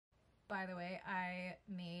By the way, I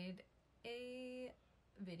made a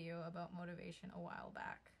video about motivation a while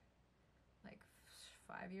back, like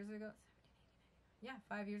 5 years ago.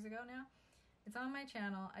 5 years ago now. It's on my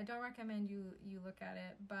channel. I don't recommend you look at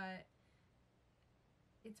it, but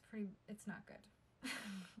it's not good.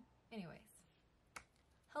 Anyways.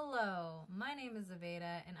 Hello, my name is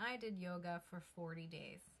Evada and I did yoga for 40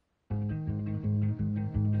 days.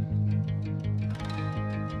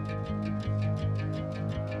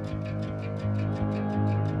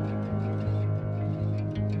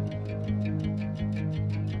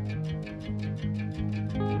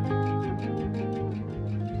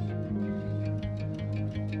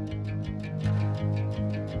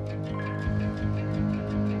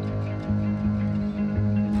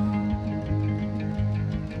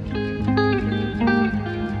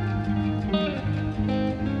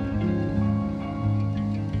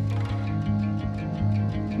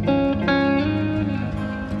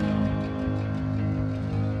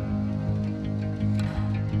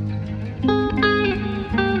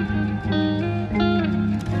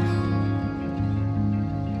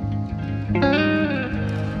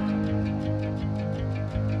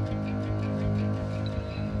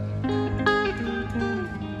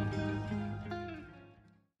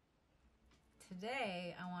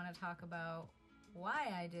 Today, I want to talk about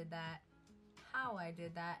why I did that, how I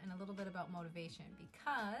did that, and a little bit about motivation.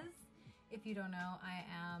 Because, if you don't know, I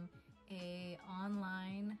am an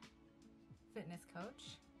online fitness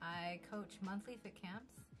coach. I coach monthly fit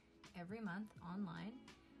camps every month online.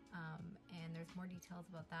 And there's more details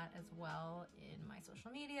about that as well in my social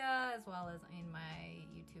media, as well as in my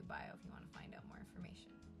YouTube bio if you want to find out more information.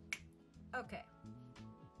 Okay,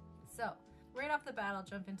 so right off the bat, I'll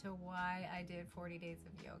jump into why I did 40 days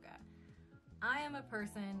of yoga. I am a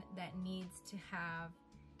person that needs to have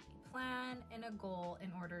a plan and a goal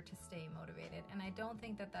in order to stay motivated. And I don't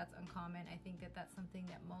think that that's uncommon. I think that that's something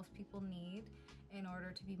that most people need in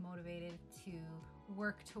order to be motivated to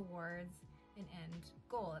work towards an end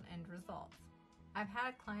goal, an end result. I've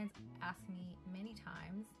had clients ask me many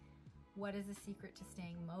times, what is the secret to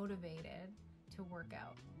staying motivated to work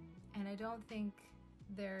out? And I don't think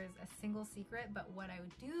there's a single secret, but what I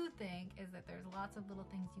do think is that there's lots of little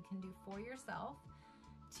things you can do for yourself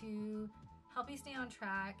to help you stay on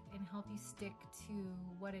track and help you stick to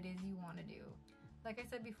what it is you want to do. Like I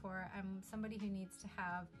said before, I'm somebody who needs to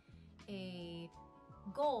have a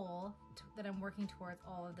goal that I'm working towards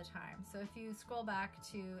all of the time. So if you scroll back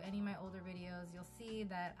to any of my older videos, you'll see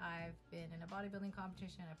that I've been in a bodybuilding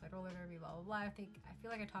competition, I played roller derby, blah, blah, blah. I feel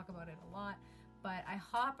like I talk about it a lot, but I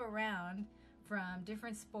hop around from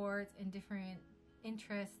different sports and different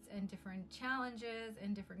interests and different challenges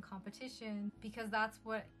and different competitions, because that's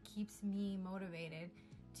what keeps me motivated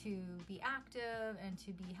to be active and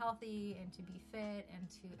to be healthy and to be fit and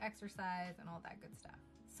to exercise and all that good stuff.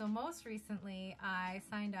 So most recently, I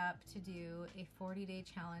signed up to do a 40-day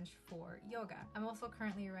challenge for yoga. I'm also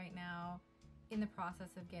currently right now in the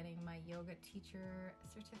process of getting my yoga teacher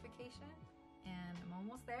certification, and I'm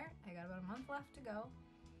almost there. I got about a month left to go.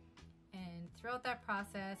 And throughout that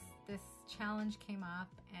process, this challenge came up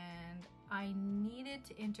and I needed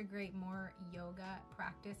to integrate more yoga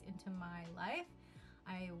practice into my life.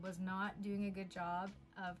 I was not doing a good job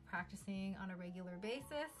of practicing on a regular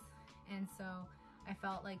basis, and so I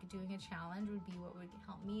felt like doing a challenge would be what would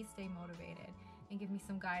help me stay motivated and give me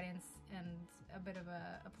some guidance and a bit of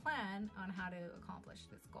a plan on how to accomplish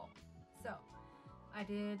this goal. So I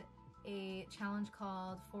did a challenge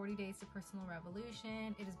called 40 Days to Personal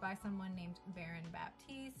Revolution. It is by someone named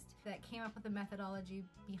Baptiste that came up with the methodology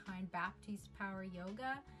behind Baptiste Power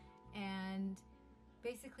Yoga, and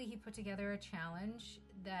basically he put together a challenge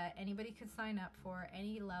that anybody could sign up for,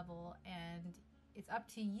 any level, and it's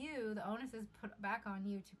up to you. The onus is put back on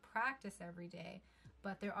you to practice every day,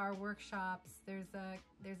 but there are workshops, there's a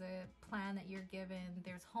plan that you're given,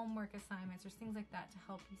 there's homework assignments, there's things like that to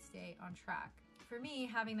help you stay on track. For me,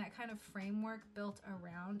 having that kind of framework built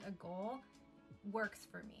around a goal works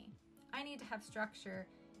for me. I need to have structure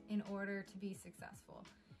in order to be successful.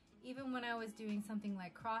 Even when I was doing something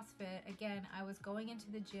like CrossFit, again, I was going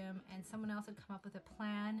into the gym and someone else had come up with a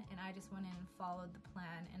plan and I just went in and followed the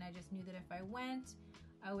plan, and I just knew that if I went,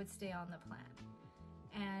 I would stay on the plan.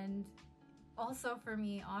 And also for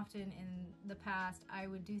me, often in the past, I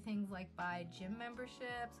would do things like buy gym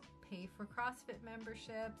memberships, pay for CrossFit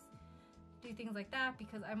memberships, do things like that,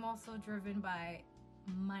 because I'm also driven by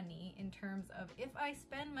money in terms of if I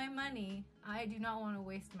spend my money, I do not want to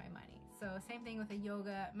waste my money. So same thing with a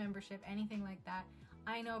yoga membership, anything like that.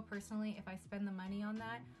 I know personally if I spend the money on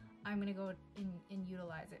that, I'm gonna go and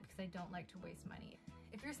utilize it because I don't like to waste money.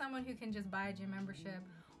 If you're someone who can just buy a gym membership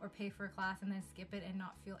or pay for a class and then skip it and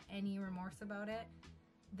not feel any remorse about it,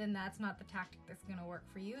 then that's not the tactic that's going to work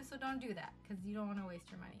for you. So don't do that, because you don't want to waste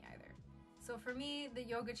your money either. So for me, the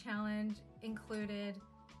yoga challenge included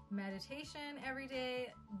meditation every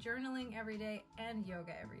day, journaling every day, and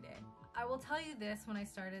yoga every day. I will tell you this, when I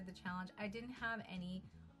started the challenge, I didn't have any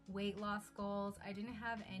weight loss goals. I didn't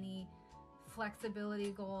have any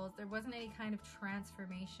flexibility goals. There wasn't any kind of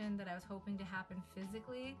transformation that I was hoping to happen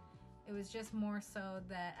physically. It was just more so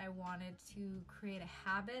that I wanted to create a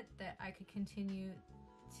habit that I could continue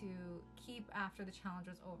to keep after the challenge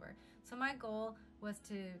was over. So my goal was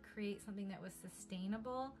to create something that was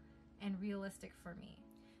sustainable and realistic for me.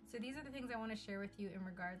 So these are the things I want to share with you in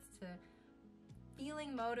regards to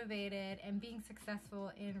feeling motivated and being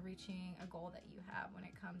successful in reaching a goal that you have when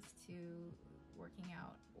it comes to working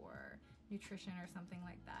out or nutrition or something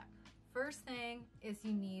like that. First thing is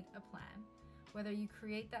you need a plan. Whether you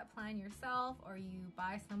create that plan yourself, or you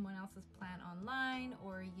buy someone else's plan online,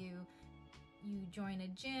 or you join a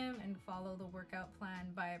gym and follow the workout plan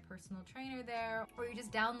by a personal trainer there, or you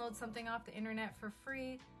just download something off the internet for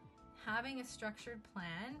free, having a structured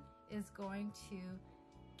plan is going to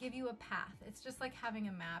give you a path. It's just like having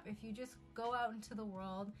a map. If you just go out into the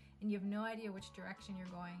world and you have no idea which direction you're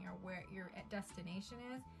going or where your destination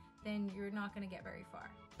is, then you're not going to get very far.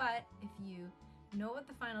 But if you know what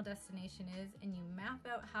the final destination is and you map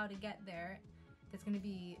out how to get there, that's going to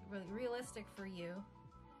be really realistic for you,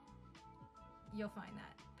 you'll find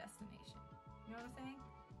that destination. You know what I'm saying?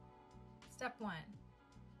 Step 1,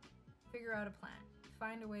 figure out a plan.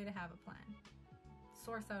 Find a way to have a plan.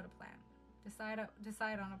 Source out a plan.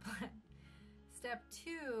 Decide on a plan. Step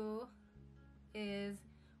 2 is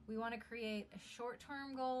we want to create a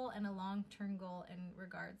short-term goal and a long-term goal in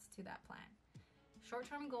regards to that plan.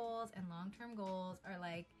 Short-term goals and long-term goals are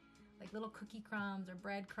like little cookie crumbs or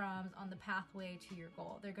breadcrumbs on the pathway to your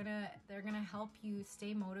goal. They're gonna help you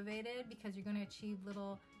stay motivated, because you're gonna achieve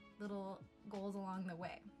little goals along the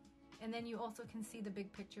way. And then you also can see the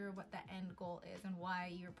big picture of what the end goal is and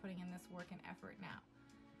why you're putting in this work and effort now.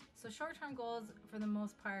 So short-term goals, for the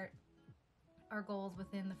most part, are goals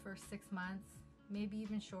within the first 6 months, maybe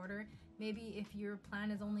even shorter. Maybe if your plan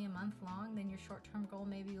is only a month long, then your short-term goal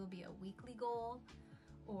maybe will be a weekly goal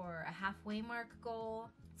or a halfway mark goal.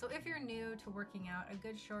 So if you're new to working out, a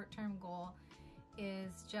good short-term goal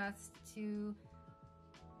is just to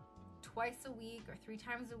twice a week or 3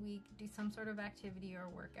 times a week do some sort of activity or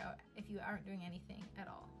workout if you aren't doing anything at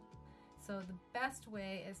all. So the best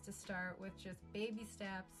way is to start with just baby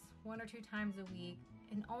steps, 1 or 2 times a week.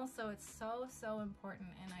 And also, it's so important,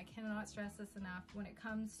 and I cannot stress this enough when it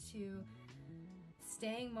comes to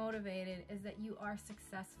staying motivated, is that you are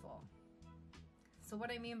successful. So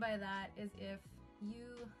what I mean by that is, if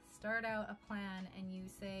you start out a plan and you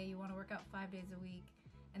say you want to work out 5 days a week,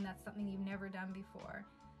 and that's something you've never done before,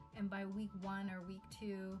 and by week 1 or week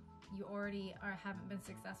 2 you already haven't been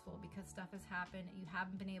successful because stuff has happened, you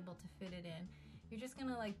haven't been able to fit it in, you're just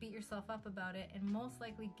gonna beat yourself up about it and most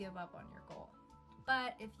likely give up on your goal.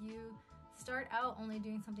 But if you start out only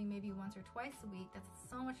doing something maybe once or twice a week, that's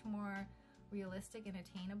so much more realistic and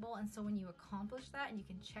attainable. And so when you accomplish that and you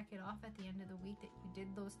can check it off at the end of the week that you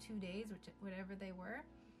did those 2 days, whatever they were,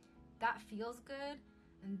 that feels good.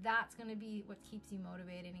 And that's going to be what keeps you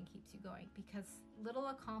motivated and keeps you going, because little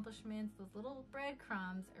accomplishments, those little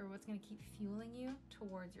breadcrumbs, are what's going to keep fueling you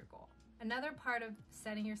towards your goal. Another part of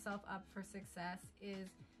setting yourself up for success is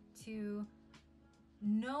to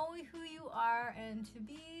know who you are and to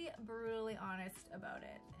be brutally honest about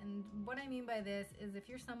it. And what I mean by this is, if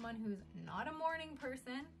you're someone who's not a morning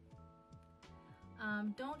person,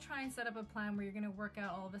 don't try and set up a plan where you're going to work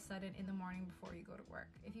out all of a sudden in the morning before you go to work.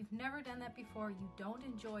 If you've never done that before, you don't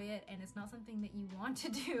enjoy it, and it's not something that you want to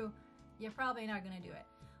do, you're probably not going to do it.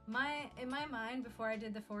 In my mind, before I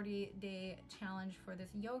did the 40-day challenge for this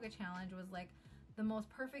yoga challenge, was the most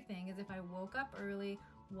perfect thing is if I woke up early,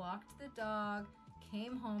 walked the dog,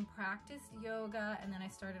 came home, practiced yoga, and then I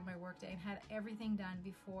started my work day and had everything done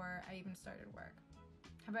before I even started work.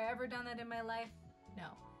 Have I ever done that in my life? No.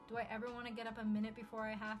 Do I ever want to get up a minute before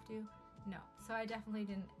I have to? No. So I definitely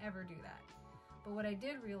didn't ever do that. But what I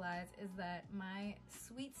did realize is that my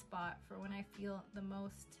sweet spot for when I feel the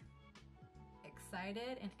most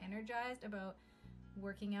excited and energized about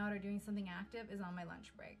working out or doing something active is on my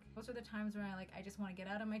lunch break. Those are the times when I just want to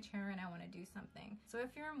get out of my chair and I want to do something. So if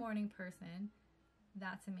you're a morning person,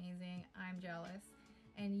 that's amazing. I'm jealous.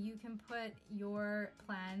 And you can put your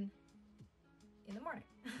plan in the morning.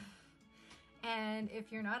 And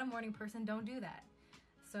if you're not a morning person, don't do that.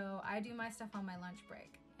 So I do my stuff on my lunch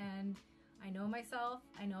break. And I know myself.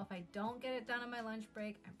 I know if I don't get it done on my lunch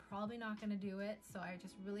break, I'm probably not going to do it. So I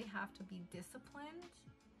just really have to be disciplined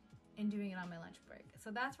in doing it on my lunch break.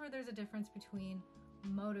 So that's where there's a difference between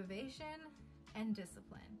motivation and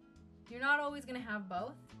discipline. You're not always going to have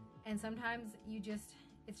both. And sometimes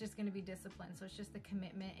it's just going to be discipline. So it's just the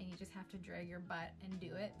commitment, and you just have to drag your butt and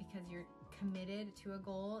do it because you're committed to a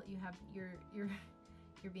goal.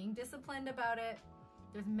 You're being disciplined about it.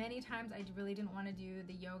 There's many times I really didn't want to do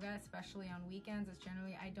the yoga, especially on weekends. It's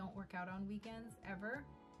generally, I don't work out on weekends ever.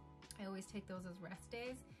 I always take those as rest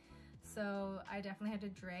days. So I definitely had to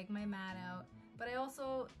drag my mat out, but I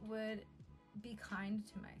also would be kind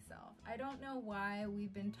to myself. I don't know why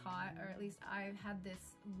we've been taught, or at least I've had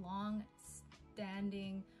this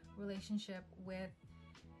long-standing relationship with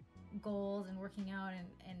goals and working out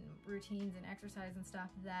and routines and exercise and stuff,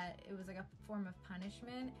 that it was like a form of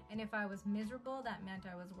punishment. And if I was miserable, that meant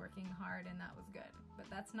I was working hard, and that was good. But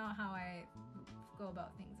that's not how I go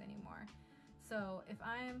about things anymore. So if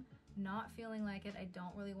I'm not feeling like it, I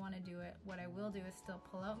don't really want to do it, what I will do is still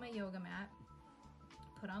pull out my yoga mat,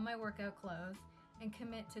 put on my workout clothes, and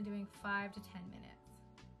commit to doing 5 to 10 minutes.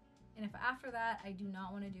 And if after that I do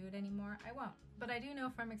not want to do it anymore, I won't. But I do know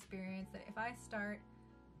from experience that if I start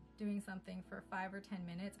doing something for 5 or 10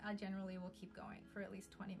 minutes, I generally will keep going for at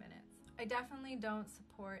least 20 minutes. I definitely don't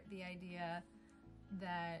support the idea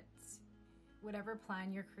that whatever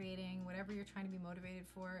plan you're creating, whatever you're trying to be motivated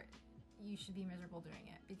for, you should be miserable doing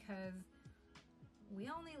it, because we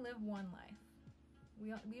only live one life.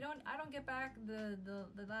 I don't get back the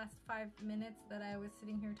last 5 minutes that I was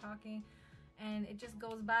sitting here talking, and it just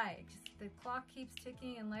goes by. The clock keeps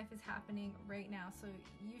ticking, and life is happening right now. So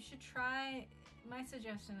you should try, my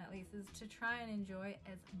suggestion at least, is to try and enjoy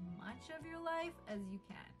as much of your life as you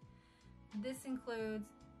can. This includes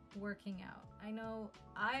working out. I know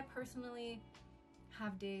I personally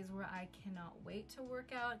have days where I cannot wait to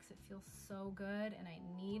work out because it feels so good and I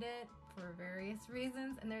need it for various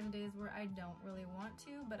reasons. And there's days where I don't really want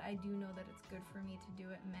to, but I do know that it's good for me to do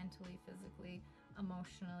it mentally, physically,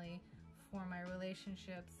 emotionally, for my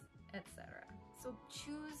relationships, etc. So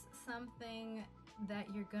choose something that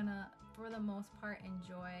you're gonna, for the most part,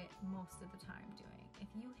 enjoy most of the time doing. If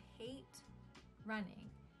you hate running,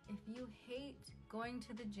 if you hate going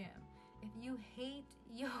to the gym, if you hate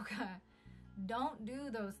yoga, don't do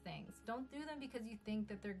those things. Don't do them because you think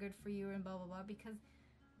that they're good for you and blah, blah, blah, because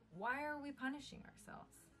why are we punishing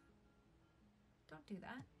ourselves? Don't do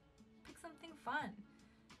that. Pick something fun.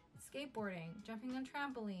 Skateboarding, jumping on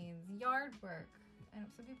trampolines, yard work. I know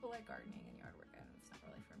some people like gardening and yard work. I know it's not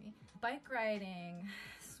really for me. Bike riding,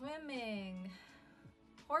 swimming,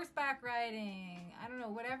 horseback riding, I don't know,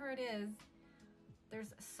 whatever it is.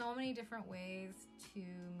 There's so many different ways to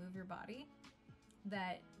move your body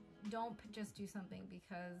that don't just do something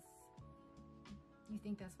because you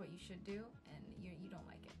think that's what you should do and you don't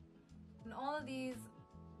like it. And all of these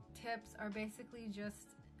tips are basically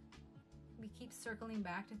just, we keep circling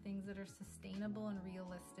back to things that are sustainable and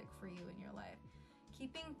realistic for you in your life.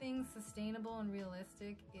 Keeping things sustainable and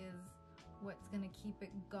realistic is what's going to keep it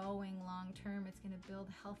going long term. It's going to build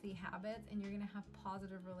healthy habits, and you're going to have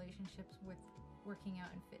positive relationships with working out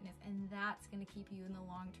and fitness, and that's going to keep you in the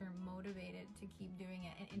long term motivated to keep doing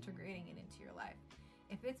it and integrating it into your life.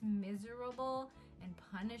 If it's miserable and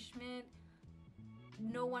punishment,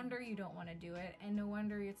 no wonder you don't want to do it, and no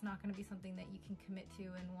wonder it's not going to be something that you can commit to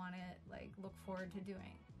and want to look forward to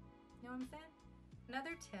doing. You know what I'm saying?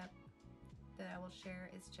 Another tip that I will share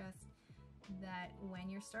is just that when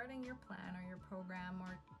you're starting your plan or your program,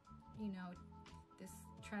 or this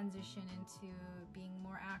transition into being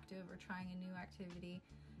more active or trying a new activity,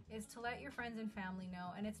 is to let your friends and family know.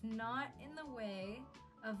 And it's not in the way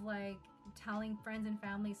of telling friends and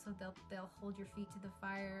family so they'll hold your feet to the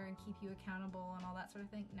fire and keep you accountable and all that sort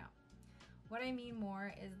of thing. No. What I mean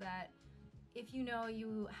more is that if you know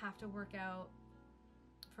you have to work out,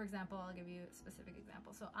 for example, I'll give you a specific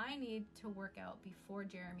example. So I need to work out before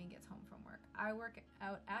Jeremy gets home from work. I work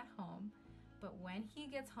out at home, but when he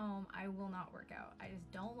gets home, I will not work out. I just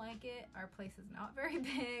don't like it. Our place is not very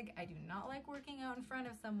big. I do not like working out in front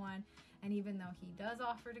of someone. And even though he does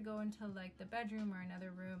offer to go into the bedroom or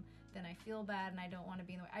another room, then I feel bad and I don't want to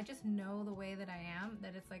be in the way. I just know the way that I am,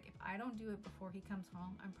 that it's if I don't do it before he comes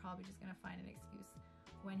home, I'm probably just going to find an excuse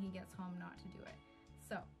when he gets home not to do it.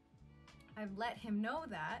 So I've let him know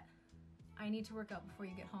that I need to work out before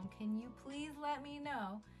you get home. Can you please let me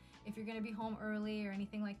know if you're going to be home early or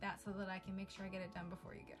anything like that, so that I can make sure I get it done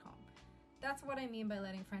before you get home? That's what I mean by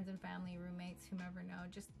letting friends and family, roommates, whomever know,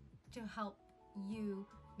 just to help you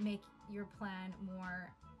make your plan more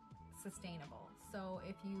sustainable. So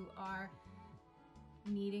if you are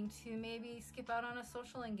needing to maybe skip out on a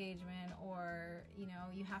social engagement, or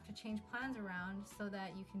you have to change plans around so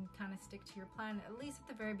that you can kind of stick to your plan. At least at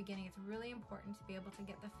the very beginning, it's really important to be able to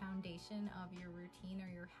get the foundation of your routine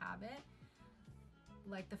or your habit,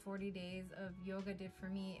 like the 40 days of yoga did for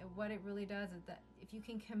me. What it really does is that if you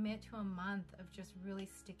can commit to a month of just really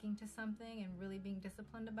sticking to something and really being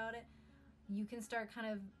disciplined about it, you can start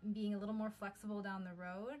kind of being a little more flexible down the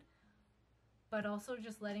road, but also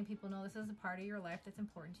just letting people know this is a part of your life that's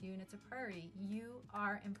important to you and it's a priority. You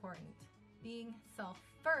are important. Being self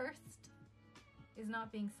first is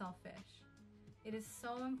not being selfish. It is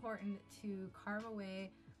so important to carve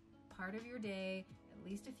away part of your day, at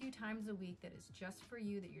least a few times a week, that is just for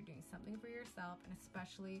you, that you're doing something for yourself, and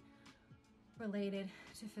especially related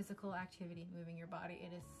to physical activity, moving your body.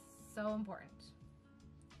 It is so important,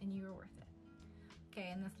 and you are worth it. Okay,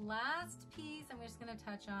 and this last piece I'm just going to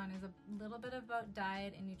touch on is a little bit about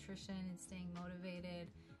diet and nutrition and staying motivated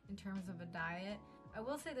in terms of a diet. I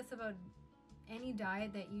will say this about any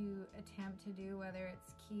diet that you attempt to do, whether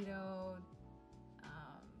it's keto,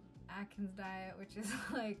 Atkins diet, which is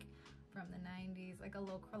like from the 90s, like a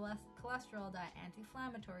low cholesterol diet,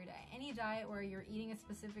 anti-inflammatory diet, any diet where you're eating a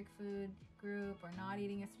specific food group or not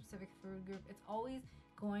eating a specific food group, it's always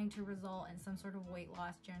going to result in some sort of weight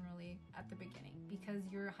loss generally at the beginning, because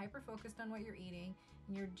you're hyper focused on what you're eating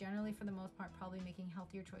and you're generally, for the most part, probably making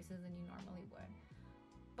healthier choices than you normally would.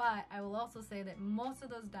 But I will also say that most of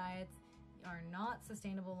those diets are not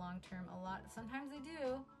sustainable long term. Sometimes they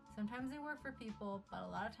do, sometimes they work for people, but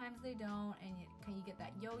a lot of times they don't, and you get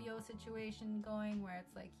that yo-yo situation going where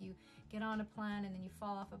it's like you get on a plan and then you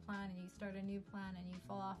fall off a plan and you start a new plan and you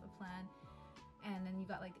fall off a plan. And then you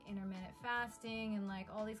got like the intermittent fasting and like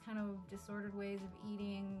all these kind of disordered ways of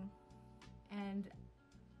eating. And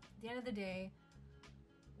at the end of the day,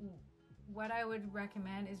 what I would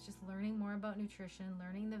recommend is just learning more about nutrition,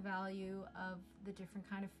 learning the value of the different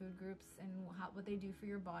kind of food groups and what they do for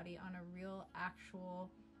your body on a real, actual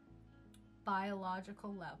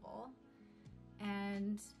biological level,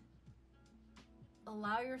 and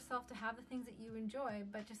allow yourself to have the things that you enjoy,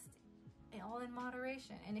 but just all in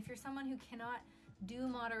moderation. And if you're someone who cannot do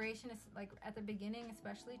moderation, it's like at the beginning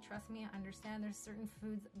especially, trust me, I understand there's certain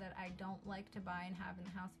foods that I don't like to buy and have in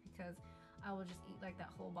the house because I will just eat like that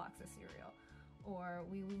whole box of cereal, or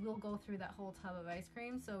we will go through that whole tub of ice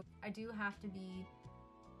cream. So I do have to be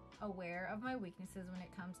aware of my weaknesses when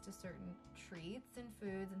it comes to certain treats and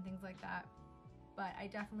foods and things like that, but I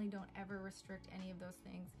definitely don't ever restrict any of those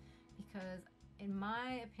things, because in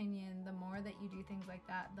my opinion, the more that you do things like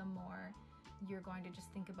that, the more you're going to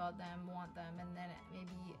just think about them, want them, and then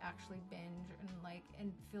maybe actually binge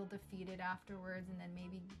and feel defeated afterwards, and then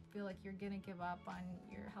maybe feel like you're gonna give up on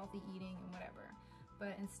your healthy eating and whatever.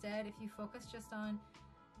 But instead, if you focus just on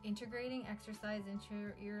integrating exercise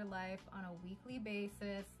into your life on a weekly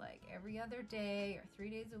basis, like every other day or 3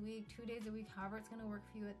 days a week, 2 days a week, however it's going to work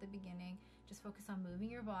for you at the beginning, just focus on moving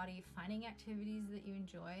your body, finding activities that you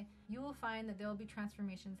enjoy. You will find that there will be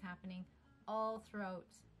transformations happening all throughout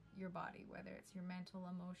your body, whether it's your mental,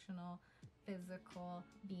 emotional, physical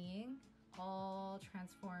being, all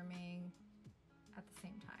transforming at the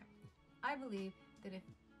same time. I believe that if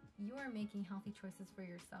you are making healthy choices for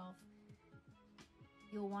yourself,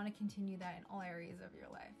 you'll want to continue that in all areas of your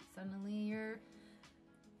life.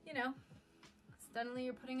 Suddenly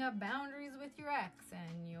you're putting up boundaries with your ex,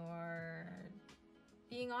 and you're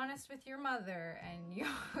being honest with your mother, and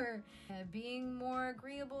you're being more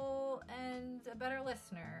agreeable and a better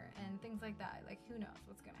listener and things like that. Like, who knows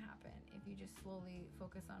what's going to happen if you just slowly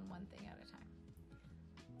focus on one thing at a time.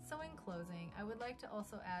 So in closing, I would like to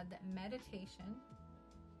also add that meditation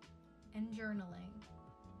and journaling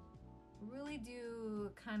really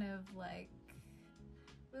do kind of like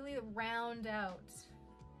really round out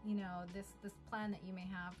this plan that you may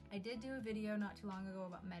have. I did do a video not too long ago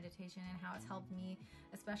about meditation and how it's helped me,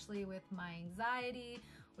 especially with my anxiety,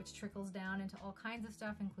 which trickles down into all kinds of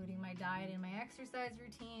stuff, including my diet and my exercise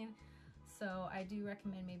routine. So I do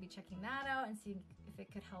recommend maybe checking that out and seeing if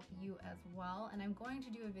it could help you as well. And I'm going to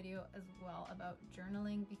do a video as well about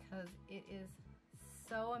journaling, because it is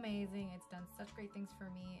so amazing. It's done such great things for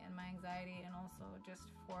me and my anxiety, and also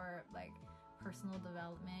just for like personal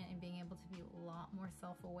development and being able to be a lot more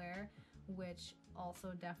self-aware, which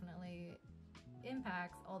also definitely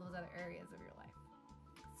impacts all those other areas of your life.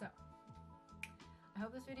 So I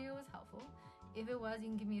hope this video was helpful. If it was,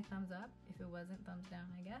 you can give me a thumbs up. If it wasn't, thumbs down,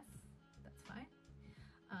 I guess. That's fine.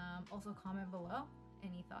 Also comment below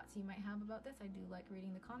any thoughts you might have about this. I do like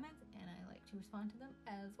reading the comments, and I like to respond to them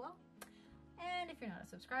as well. And if you're not a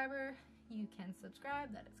subscriber, you can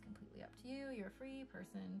subscribe. That is completely up to you. You're a free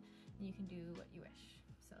person, and you can do what you wish.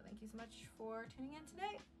 So thank you so much for tuning in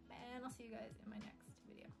today, and I'll see you guys in my next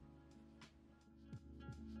video.